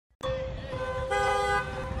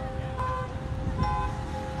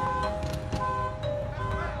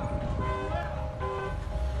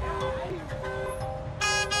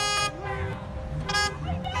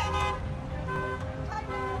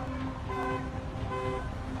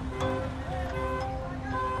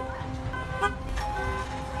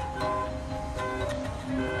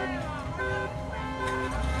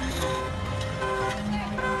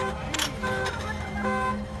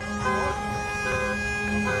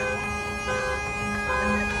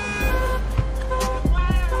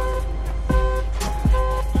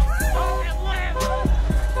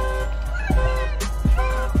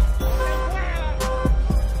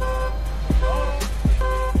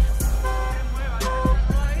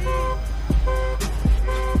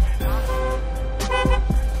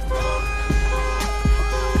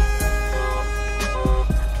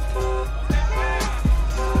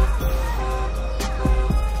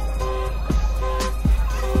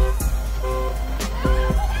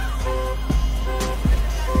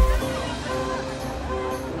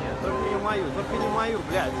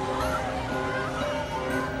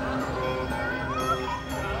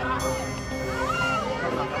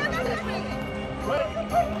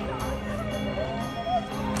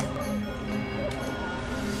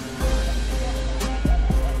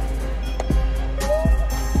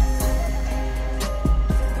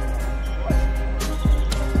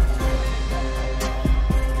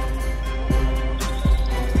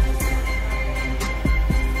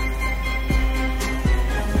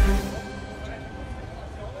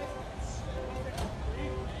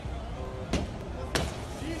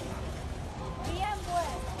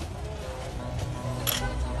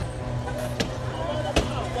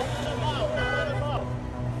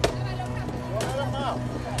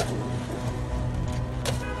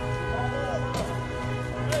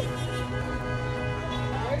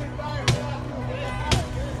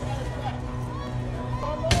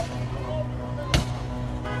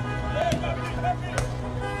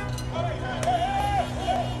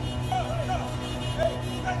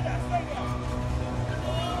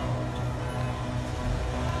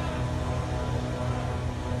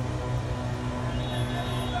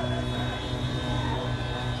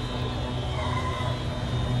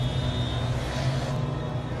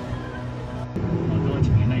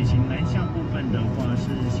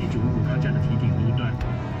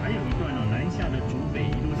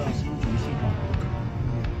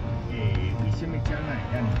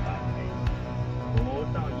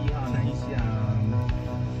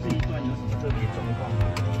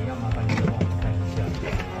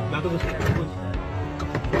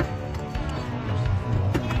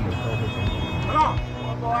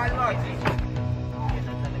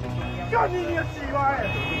干你娘鸡巴的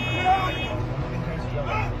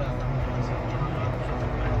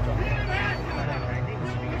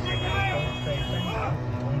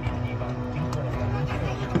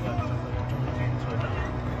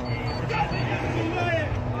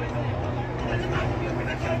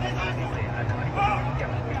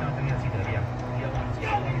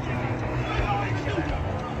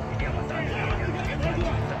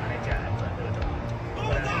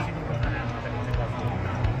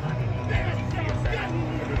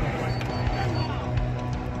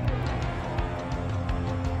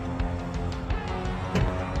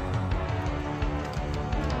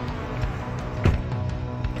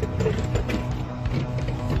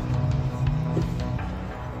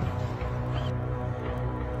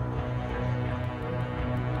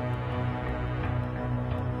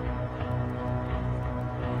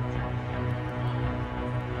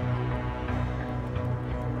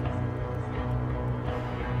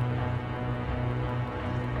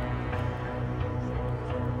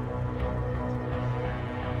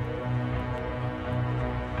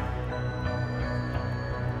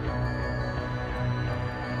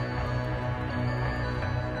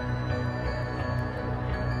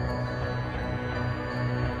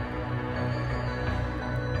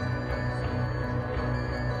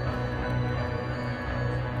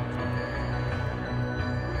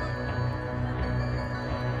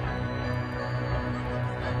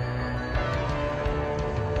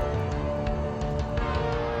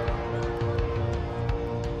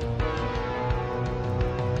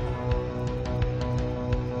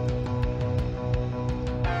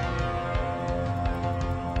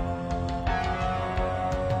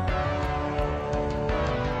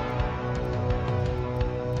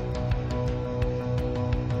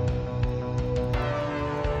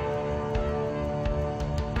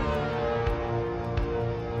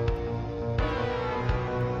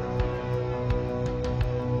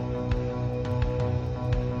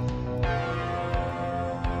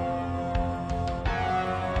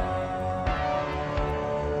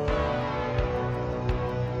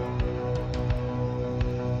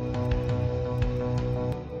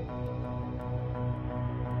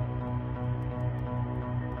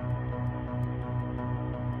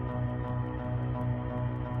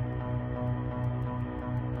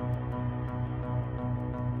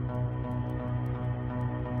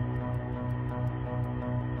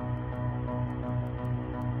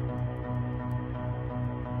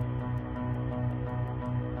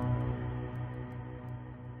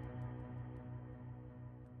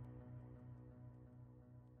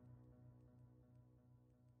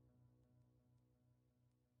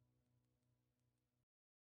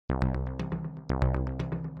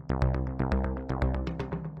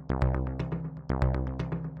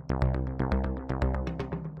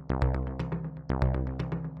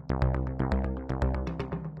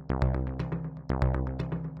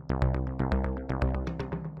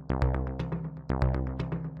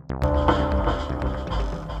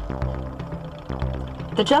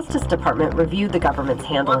！The Justice Department reviewed the government's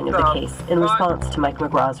handling of the case in response to Mike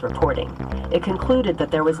McGraw's reporting. It concluded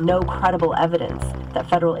that there was no credible evidence that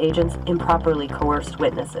federal agents improperly coerced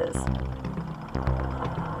witnesses.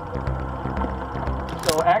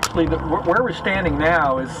 So actually, where we're standing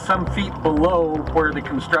now is some feet below where the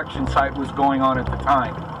construction site was going on at the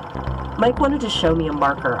time. Mike wanted to show me a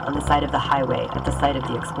marker on the side of the highway at the site of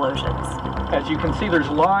the explosions. As you can see, there's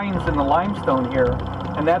lines in the limestone here,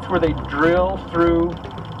 and that's where they drill through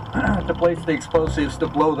to place the explosives to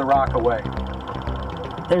blow the rock away.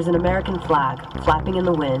 There's an American flag flapping in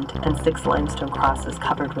the wind and 6 limestone crosses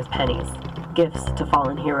covered with pennies, gifts to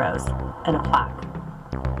fallen heroes, and a plaque.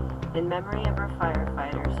 In memory of our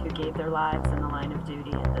firefighters who gave their lives in the line of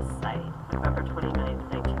duty at this site, November 29,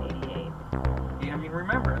 1988. Yeah, I mean,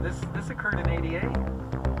 remember, this occurred in '88.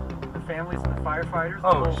 The families of the firefighters, the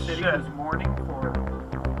whole city was mourning for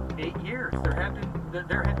 8 years. There had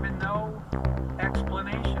been no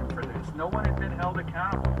explanation for this. No one had been held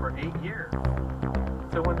accountable for 8 years.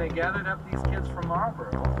 So when they gathered up these kids from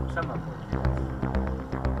Marlboro, some of them kids,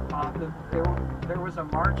 there was a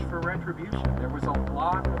march for retribution. There was a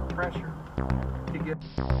lot of pressure to get...